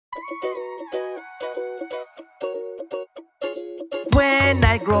When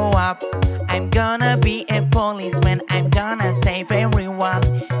I grow up, I'm gonna be a policeman. I'm gonna save everyone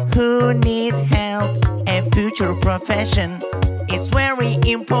who needs help. A future profession is very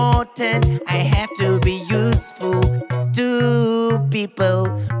important. I have to be useful to people.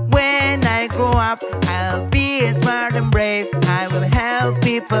 When I grow up, I'll be smart and brave. I will help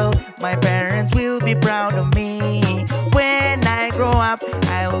people. My parents will be proud of me. When I grow up,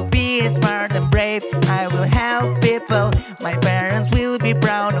 I will be smart and brave. I will help people. My parents will be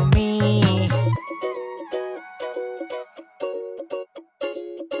proud of me.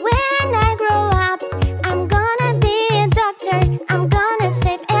 When I grow up, I'm gonna be a doctor. I'm gonna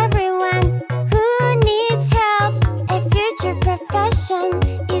save everyone who needs help. A future profession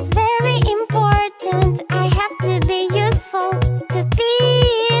is very important. I have to be useful to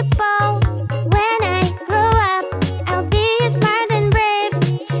people. When I grow up, I'll be smart and brave.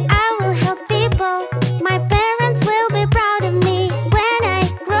 I will help people. My parents will be proud of me. When I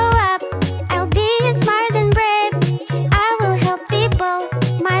grow up, I'll be smart and brave. I will help people.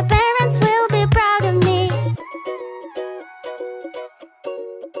 My parents will be proud of me.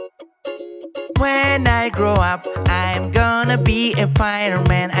 When I grow up, I'm gonna be a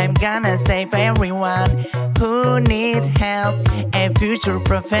fireman. I'm gonna save everyone who needs help. A future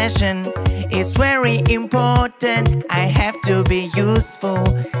profession is very important. I have to be useful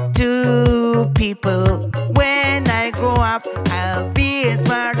to people. When I grow up, I'll be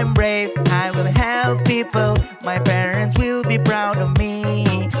smart and brave. I will help people. My parents will be proud of me.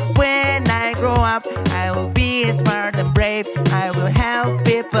 When I grow up, I will be smart and brave. I will help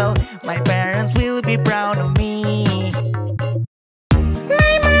people. My parents will be proud of me.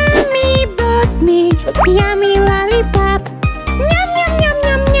 My mommy bought me yummy lollipop. Yum, yum, yum,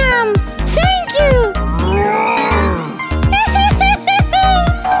 yum, yum. Thank you.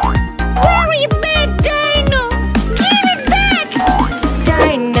 Very bad dino. Give it back.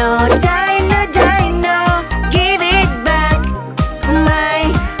 Dino, dino, dino, give it back my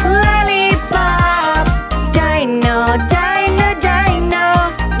lollipop. Dino, dino, dino,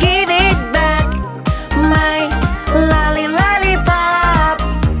 give it back my lollipop.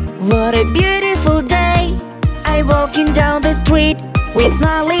 What a beautiful day. I'm walking down the street with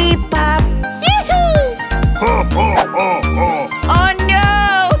lollipop. Yoo-hoo! Oh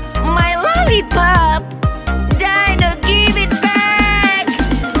no, my lollipop. Dino, give it back.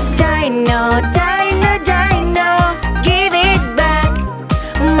 Dino, dino, dino, give it back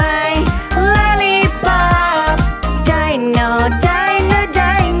my lollipop. Dino, dino,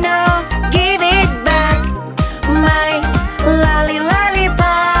 dino, give it back my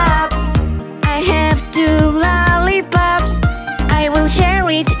lollipop. I have 2 lollipops. I will share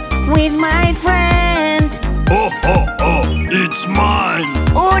it with my friend. It's mine.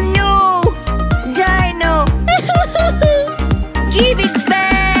 Oh no, Dino. Give it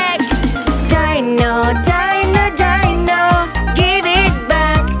back. Dino, dino, dino, give it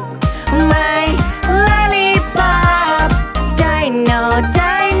back my lollipop. Dino,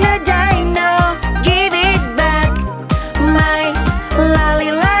 dino, dino, give it back my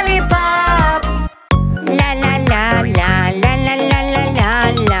lollipop. La la la la la la la la la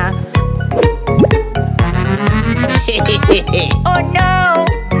la. Oh no,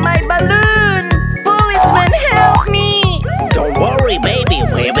 my balloon! Policeman, help me! Don't worry, baby,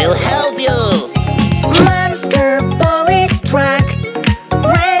 we will help you. Monster police truck,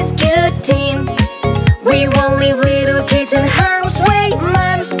 rescue team. We won't leave little kids in harm's way.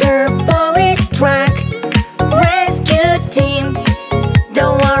 Monster police truck, rescue team.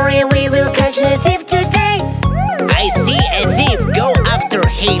 Don't worry, we will catch the thief today. I see a thief, go after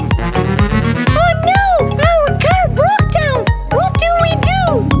him. Oh no, our car broke down. What do we do?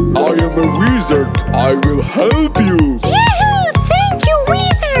 I am a wizard. I will help you. Yahoo! Thank you,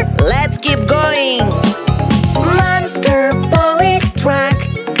 wizard. Let's keep going. Monster police truck,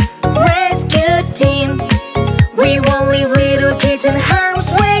 rescue team. We won't leave little kids in harm's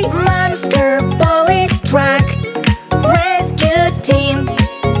way. Monster police truck, rescue team.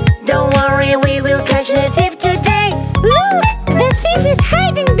 Don't worry, we will catch the thief today. Look, the thief is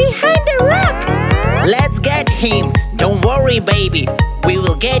hiding behind a rock. Let's get him. Don't worry, baby. We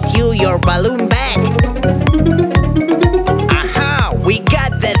will get you your balloon back. Aha! We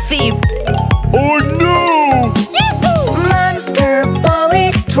got the thief. Oh no! Yahoo! Monster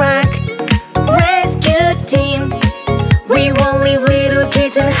police truck, rescue team. We won't leave little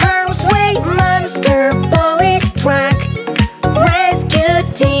kids in harm's way. Monster police truck, rescue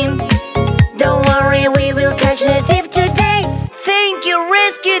team. Don't worry, we will catch the thief today. Thank you,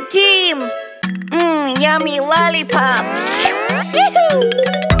 rescue team. Yummy lollipop. Yoo-hoo!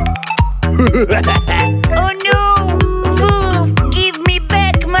 Oh no! Wolf, give me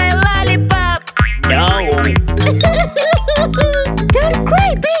back my lollipop! No. Don't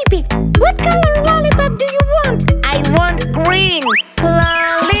cry, baby. What color lollipop do you want? I want green!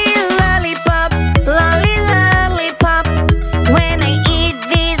 Lolly lollipop, lolly lollipop. When I eat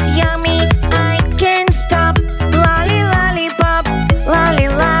this yummy, I can't stop. Lolly lollipop, lolly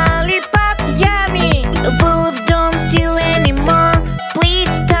lollipop, yummy! Wolf, don't steal anymore, please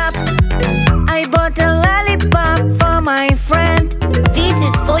stop. I bought a lollipop for my friend. This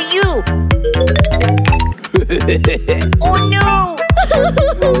is for you. Oh no!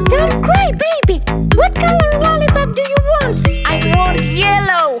 Don't cry, baby. What color lollipop do you want? I want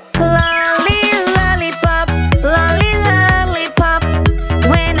yellow. Lolly lollipop, lolly lollipop.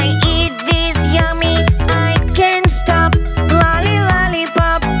 When I eat this yummy, I can't stop. Lolly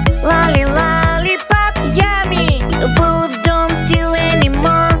lollipop, lolly lollipop, yummy! Wolf, don't steal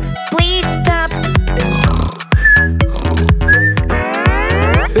anymore, please stop.